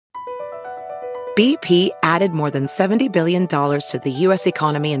BP added more than $70 billion to the U.S.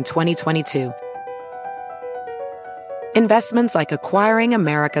 economy in 2022. Investments like acquiring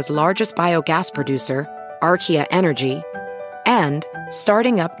America's largest biogas producer, Archaea Energy, and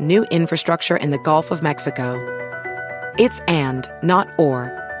starting up new infrastructure in the Gulf of Mexico. It's and, not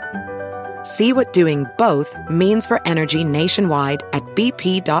or. See what doing both means for energy nationwide at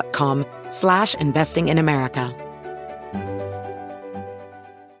bp.com/investing in America.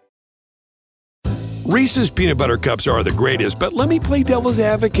 Reese's peanut butter cups are the greatest, but let me play devil's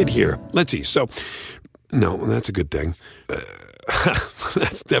advocate here. Let's see. So, no, that's a good thing.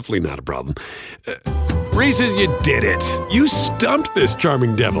 That's definitely not a problem. Reese's, you did it. You stumped this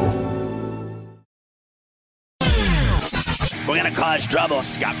charming devil. We're going to cause trouble.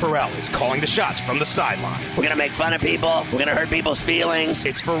 Scott Farrell is calling the shots from the sideline. We're going to make fun of people. We're going to hurt people's feelings.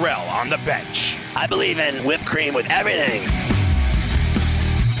 It's Farrell on the bench. I believe in whipped cream with everything.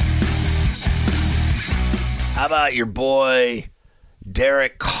 How about your boy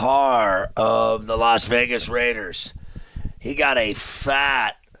Derek Carr of the Las Vegas Raiders? He got a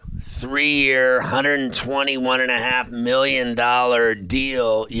fat 3-year, $121.5 million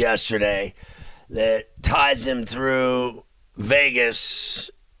deal yesterday that ties him through Vegas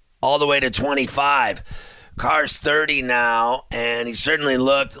all the way to 25. Carr's 30 now, and he certainly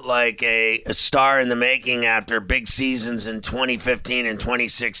looked like a star in the making after big seasons in 2015 and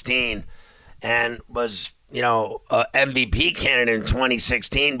 2016, and was, a MVP candidate in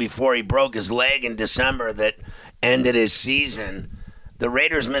 2016 before he broke his leg in December that ended his season. The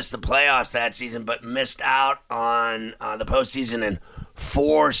Raiders missed the playoffs that season, but missed out on the postseason in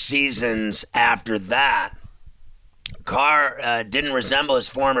 4 seasons after that. Carr didn't resemble his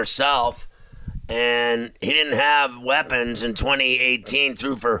former self, and he didn't have weapons in 2018.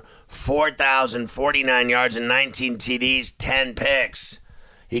 Threw for 4,049 yards and 19 TDs, 10 picks.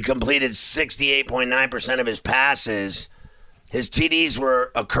 He completed 68.9% of his passes. His TDs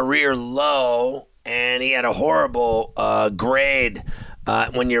were a career low, and he had a horrible grade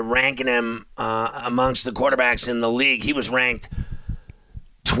when you're ranking him amongst the quarterbacks in the league. He was ranked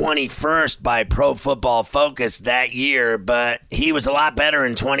 21st by Pro Football Focus that year, but he was a lot better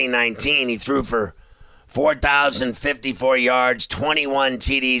in 2019. He threw for 4,054 yards, 21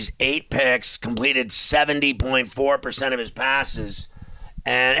 TDs, 8 picks, completed 70.4% of his passes,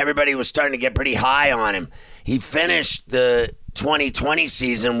 and everybody was starting to get pretty high on him. He finished the 2020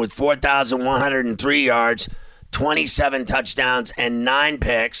 season with 4,103 yards, 27 touchdowns, and 9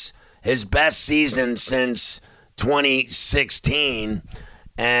 picks, his best season since 2016.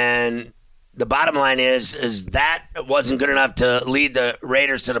 And the bottom line is that wasn't good enough to lead the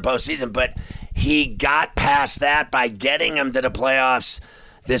Raiders to the postseason, but he got past that by getting them to the playoffs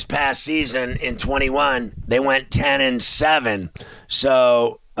this past season in 21. They went 10-7.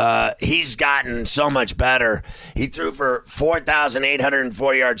 So he's gotten so much better. He threw for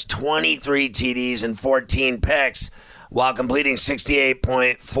 4,804 yards, 23 TDs, and 14 picks, while completing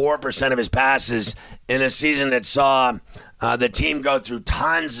 68.4% of his passes in a season that saw the team go through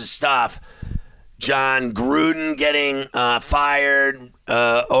tons of stuff. John Gruden getting fired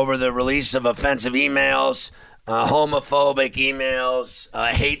over the release of offensive emails, homophobic emails,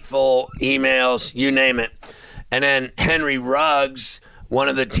 hateful emails, you name it. And then Henry Ruggs, one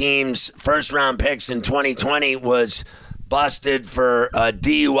of the team's first-round picks in 2020, was busted for a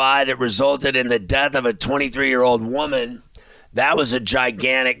DUI that resulted in the death of a 23-year-old woman. That was a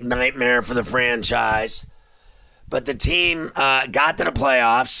gigantic nightmare for the franchise. But the team got to the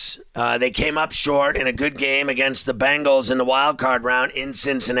playoffs. They came up short in a good game against the Bengals in the wild card round in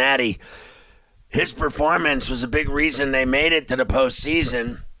Cincinnati. His performance was a big reason they made it to the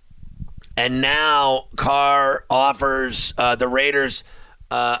postseason. And now Carr offers the Raiders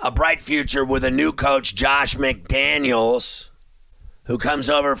a bright future with a new coach, Josh McDaniels, who comes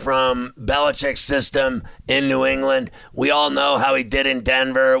over from Belichick's system in New England. We all know how he did in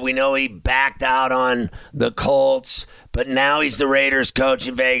Denver. We know he backed out on the Colts, but now he's the Raiders coach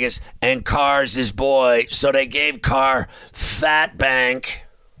in Vegas, and Carr's his boy. So they gave Carr fat bank.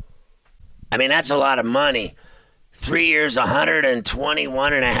 I mean, that's a lot of money. 3 years,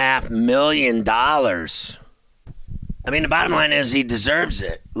 $121.5 million. I mean, the bottom line is he deserves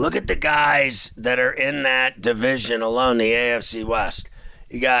it. Look at the guys that are in that division alone, the AFC West.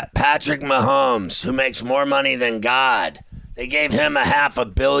 You got Patrick Mahomes, who makes more money than God. They gave him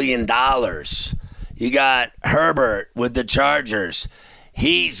 $500 million. You got Herbert with the Chargers.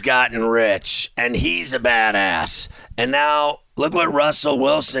 He's gotten rich, and he's a badass. And now look what Russell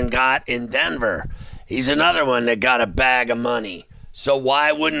Wilson got in Denver. He's another one that got a bag of money. So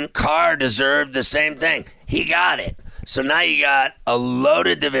why wouldn't Carr deserve the same thing? He got it. So now you got a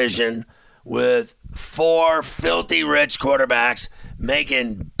loaded division with 4 filthy rich quarterbacks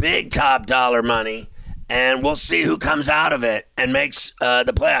making big top dollar money, and we'll see who comes out of it and makes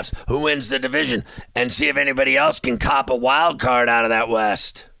the playoffs, who wins the division, and see if anybody else can cop a wild card out of that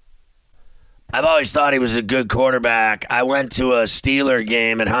West. I've always thought he was a good quarterback. I went to a Steeler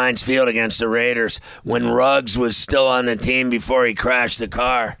game at Heinz Field against the Raiders when Ruggs was still on the team before he crashed the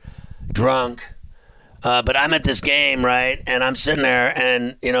car, drunk. But I'm at this game, right, and I'm sitting there,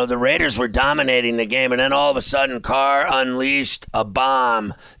 and, the Raiders were dominating the game, and then all of a sudden Carr unleashed a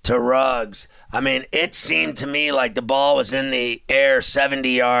bomb to Ruggs. I mean, it seemed to me like the ball was in the air 70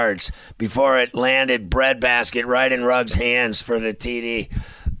 yards before it landed breadbasket right in Ruggs' hands for the TD.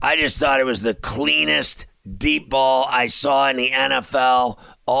 I just thought it was the cleanest deep ball I saw in the NFL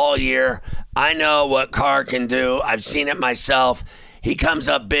all year. I know what Carr can do. I've seen it myself. He comes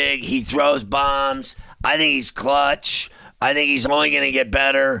up big. He throws bombs. I think he's clutch. I think he's only going to get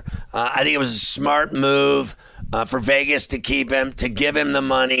better. I think it was a smart move for Vegas to keep him, to give him the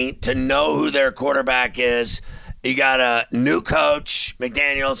money, to know who their quarterback is. You got a new coach,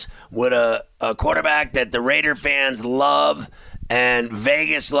 McDaniels, with a quarterback that the Raider fans love, and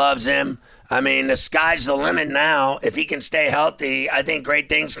Vegas loves him. I mean, the sky's the limit now. If he can stay healthy, I think great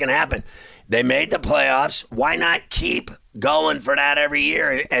things can happen. They made the playoffs. Why not keep going for that every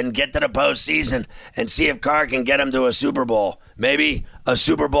year and get to the postseason and see if Carr can get him to a Super Bowl? Maybe a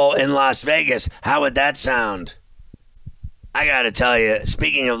Super Bowl in Las Vegas. How would that sound? I got to tell you,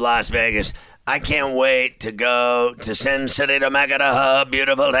 speaking of Las Vegas, I can't wait to go to Sin City, to Mecca, the hub,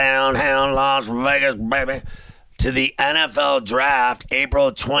 beautiful downtown Las Vegas, baby, to the NFL Draft,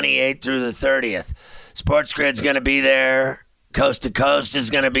 April 28th through the 30th. Sports Grid's going to be there. Coast to Coast is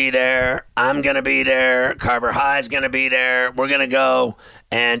going to be there. I'm going to be there. Carver High is going to be there. We're going to go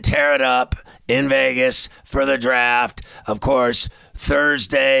and tear it up in Vegas for the draft. Of course,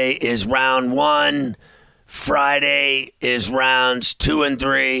 Thursday is round 1. Friday is rounds 2 and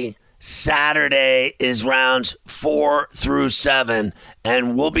 3. Saturday is rounds 4 through 7.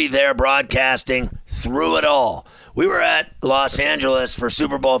 And we'll be there broadcasting through it all. We were at Los Angeles for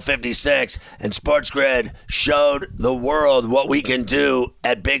Super Bowl 56, and Sports Grid showed the world what we can do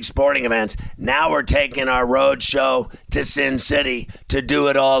at big sporting events. Now we're taking our road show to Sin City to do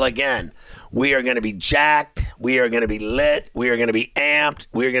it all again. We are going to be jacked. We are going to be lit. We are going to be amped.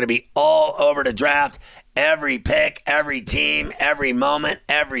 We are going to be all over the draft. Every pick, every team, every moment,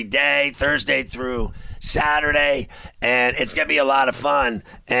 every day, Thursday through Saturday, and it's going to be a lot of fun,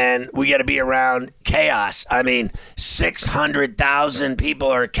 and we got to be around chaos. I mean, 600,000 people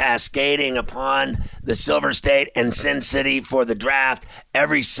are cascading upon the Silver State and Sin City for the draft.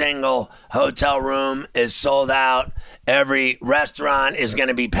 Every single hotel room is sold out. Every restaurant is going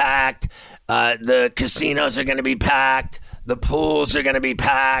to be packed. The casinos are going to be packed. The pools are going to be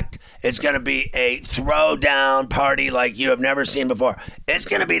packed. It's going to be a throwdown party like you have never seen before. It's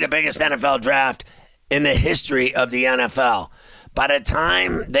going to be the biggest NFL draft in the history of the NFL. By the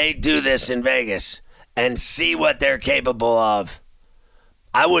time they do this in Vegas and see what they're capable of,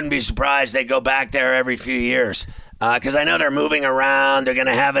 I wouldn't be surprised they go back there every few years. Because I know they're moving around. They're going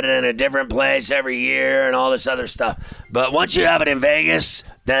to have it in a different place every year and all this other stuff. But once you have it in Vegas,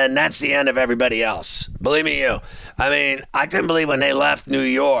 then that's the end of everybody else. Believe me, I mean, I couldn't believe when they left New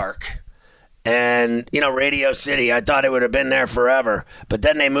York and, Radio City. I thought it would have been there forever. But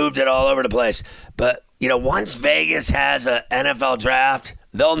then they moved it all over the place. But, once Vegas has an NFL draft,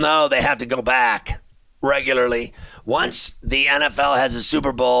 they'll know they have to go back regularly. Once the NFL has a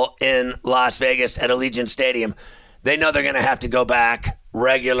Super Bowl in Las Vegas at Allegiant Stadium, they know they're going to have to go back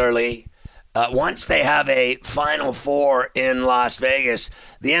regularly. Once they have a Final Four in Las Vegas,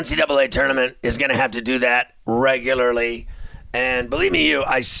 the NCAA tournament is going to have to do that regularly. And believe me,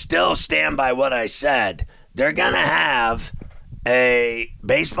 I still stand by what I said. They're going to have a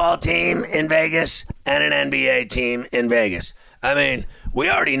baseball team in Vegas and an NBA team in Vegas. I mean,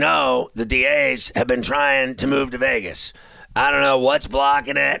 we already know the DAs have been trying to move to Vegas. I don't know what's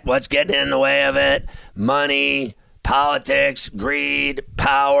blocking it, what's getting in the way of it. Money, politics, greed,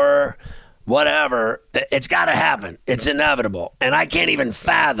 power, whatever. It's got to happen. It's inevitable. And I can't even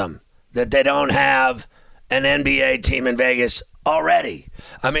fathom that they don't have an NBA team in Vegas already.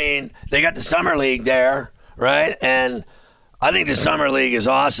 I mean, they got the Summer League there, right? And I think the Summer League is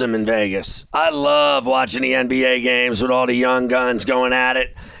awesome in Vegas. I love watching the NBA games with all the young guns going at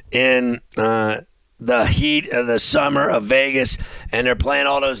it in the heat of the summer of Vegas, and they're playing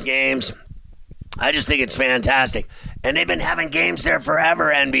all those games. I just think it's fantastic. And they've been having games there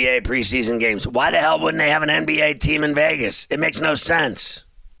forever, NBA preseason games. Why the hell wouldn't they have an NBA team in Vegas? It makes no sense.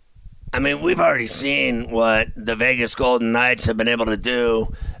 I mean, we've already seen what the Vegas Golden Knights have been able to do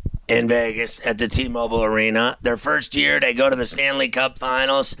in Vegas at the T-Mobile Arena. Their first year, they go to the Stanley Cup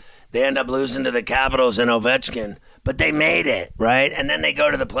Finals. They end up losing to the Capitals and Ovechkin. But they made it, right? And then they go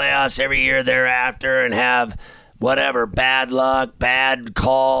to the playoffs every year thereafter and have whatever, bad luck, bad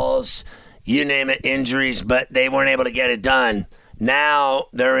calls, you name it, injuries, but they weren't able to get it done. Now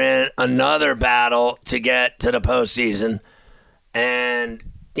they're in another battle to get to the postseason. And,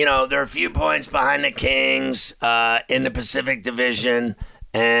 you know, they're a few points behind the Kings in the Pacific Division.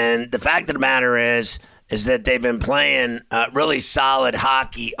 And the fact of the matter is that they've been playing really solid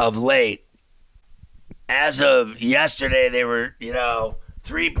hockey of late. As of yesterday, they were,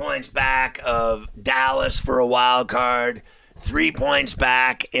 3 points back of Dallas for a wild card, 3 points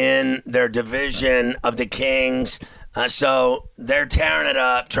back in their division of the Kings. So they're tearing it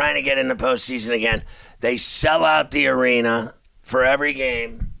up, trying to get in the postseason again. They sell out the arena for every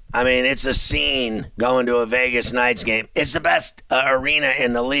game. I mean, it's a scene going to a Vegas Knights game. It's the best arena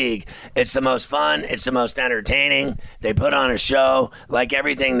in the league. It's the most fun. It's the most entertaining. They put on a show like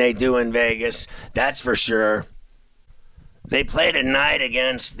everything they do in Vegas. That's for sure. They played tonight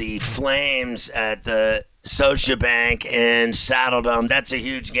against the Flames at the Scotiabank in Saddledome. That's a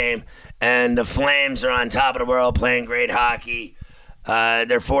huge game. And the Flames are on top of the world playing great hockey. They're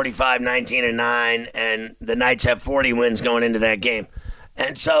 45-19-9, and the Knights have 40 wins going into that game.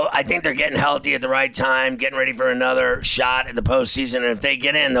 And so I think they're getting healthy at the right time, getting ready for another shot at the postseason. And if they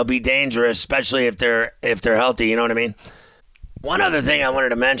get in, they'll be dangerous, especially if they're healthy. You know what I mean? One other thing I wanted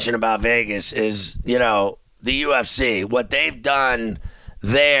to mention about Vegas is, the UFC, what they've done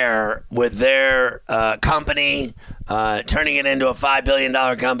there with their company, turning it into a $5 billion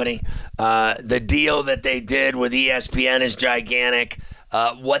company. The deal that they did with ESPN is gigantic.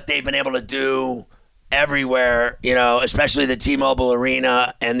 What they've been able to do everywhere, especially the T-Mobile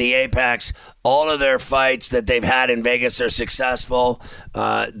Arena and the Apex, all of their fights that they've had in Vegas are successful.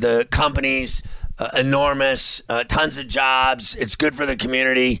 The company's enormous, tons of jobs. It's good for the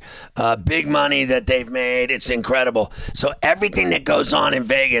community. Big money that they've made. It's incredible. So everything that goes on in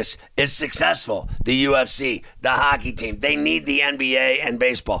Vegas is successful. The UFC, the hockey team, they need the NBA and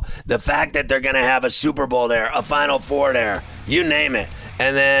baseball. The fact that they're going to have a Super Bowl there, a Final Four there, you name it.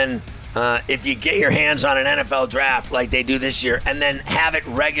 And then if you get your hands on an NFL draft like they do this year and then have it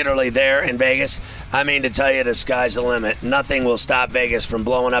regularly there in Vegas, I mean, to tell you, the sky's the limit. Nothing will stop Vegas from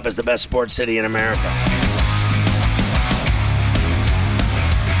blowing up as the best sports city in America.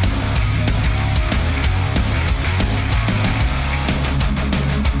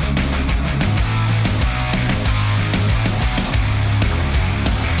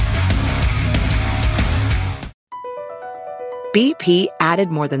 BP added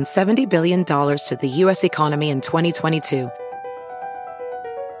more than $70 billion to the U.S. economy in 2022.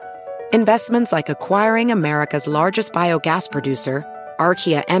 Investments like acquiring America's largest biogas producer,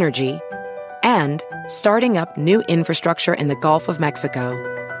 Archaea Energy, and starting up new infrastructure in the Gulf of Mexico.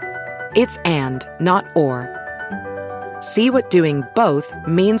 It's and, not or. See what doing both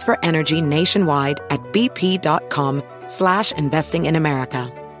means for energy nationwide at bp.com/investing in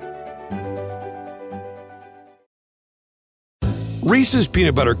America. Reese's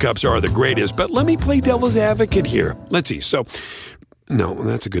peanut butter cups are the greatest, but let me play devil's advocate here. Let's see. So, no,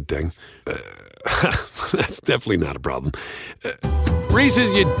 that's a good thing. That's definitely not a problem.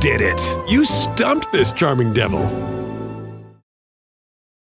 Reese's, you did it. You stumped this charming devil.